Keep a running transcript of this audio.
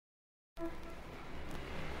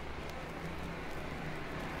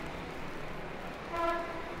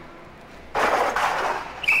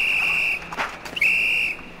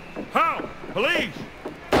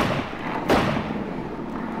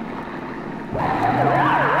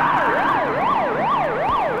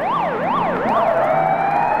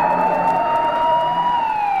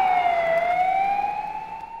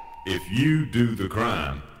do the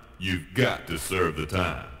crime, you've got to serve the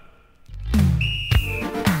time.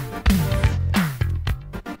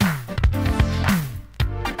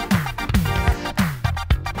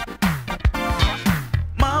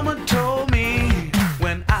 Mama told me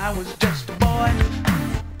when I was just a boy,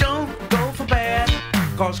 don't go for bad,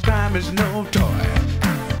 'cause crime is no toy.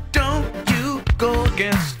 Don't you go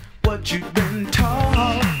against what you've been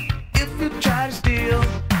taught. If you try to steal,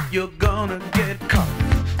 you're gonna get caught.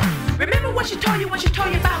 Remember what she told you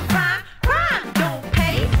about crime? Crime don't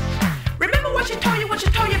pay. Remember what she told you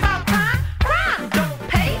about crime? Crime don't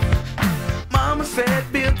pay. Mama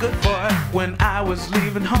said be a good boy when I was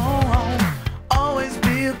leaving home. Always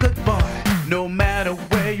be a good boy, no matter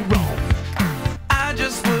where you roam. I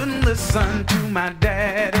just wouldn't listen to my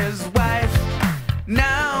daddy's wife.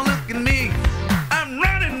 Now look at me, I'm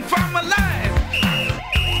running for my life.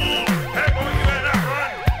 Hey, boy, you better not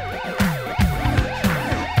run!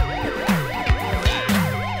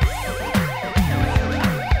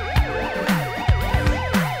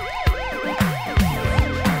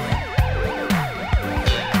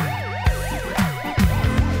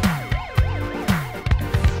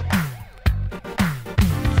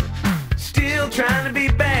 Still trying to be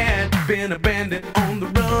bad, been a bandit on the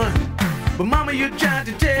run. But mama, you tried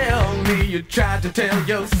to tell me, you tried to tell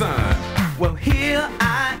your son. Well, here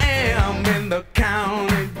I am in the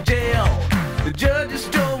county jail. The judges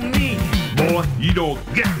told me, Boy, you don't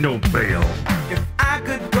get no bail. if I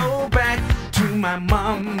could go back to my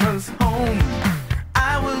mama's home,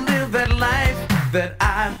 I would live that life that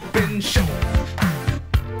I've been shown.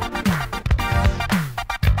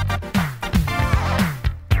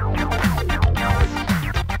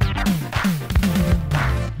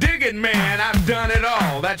 Dig it, man, I've done it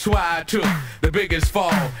all. That's why I took the biggest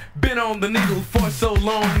fall. Been on the needle for so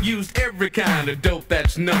long, used every kind of dope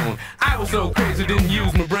that's known. I was so crazy, didn't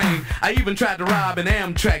use my brain. I even tried to rob an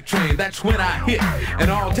Amtrak train. That's when I hit an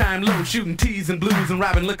all-time low, shooting T's and blues and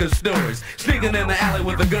robbing liquor stores. Sneaking in the alley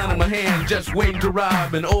with a gun in my hand, just waiting to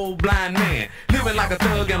rob an old blind man. Living like a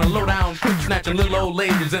thug and a low-down crook, snatching little old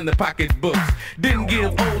ladies in the pocketbooks. Didn't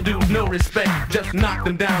give old dudes no respect, just knocked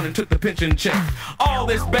them down and took the pension check. All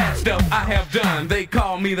this bad stuff I have done, they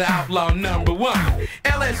call me the outlaw #1.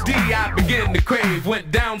 LSD I began to crave,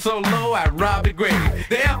 went down so low I robbed a grave.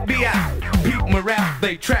 The FBI peeped my rap,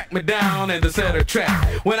 they tracked me down and they set a trap.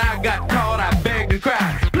 When I got caught I begged and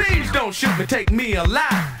cried, please don't shoot me, take me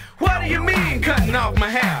alive. What do you mean cutting off my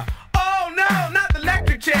hair? Oh no, not the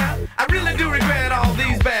electric chair. I really do regret all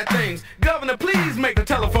these bad things. Governor, please make the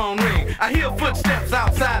telephone ring. I hear footsteps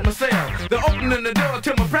outside my cell. They're opening the door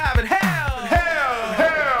to my private hell.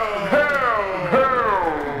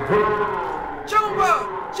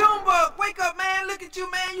 Junebug, wake up, man. Look at you,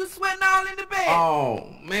 man. You sweating all in the bed. Oh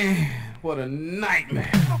man, what a nightmare.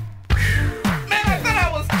 Man, I thought I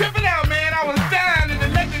was tripping out, man. I was dying in the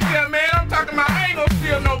electric chair, man. I'm talking about I ain't gonna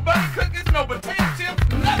steal no butter cookies, no potato chips,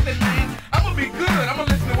 nothing, man. I'm gonna be good. I'm gonna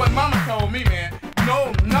listen to what mama told me, man.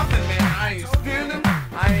 No, nothing, man. I ain't stealing.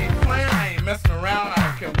 I ain't playing. I ain't messing around. I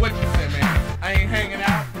don't care what you say, man. I ain't hanging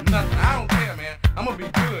out. Nothing. I don't care, man. I'm gonna be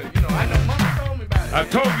good. You know, I know mama told me about it. I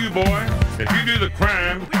told you, boy, if you do the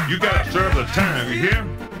crime, you gotta serve the time, you hear?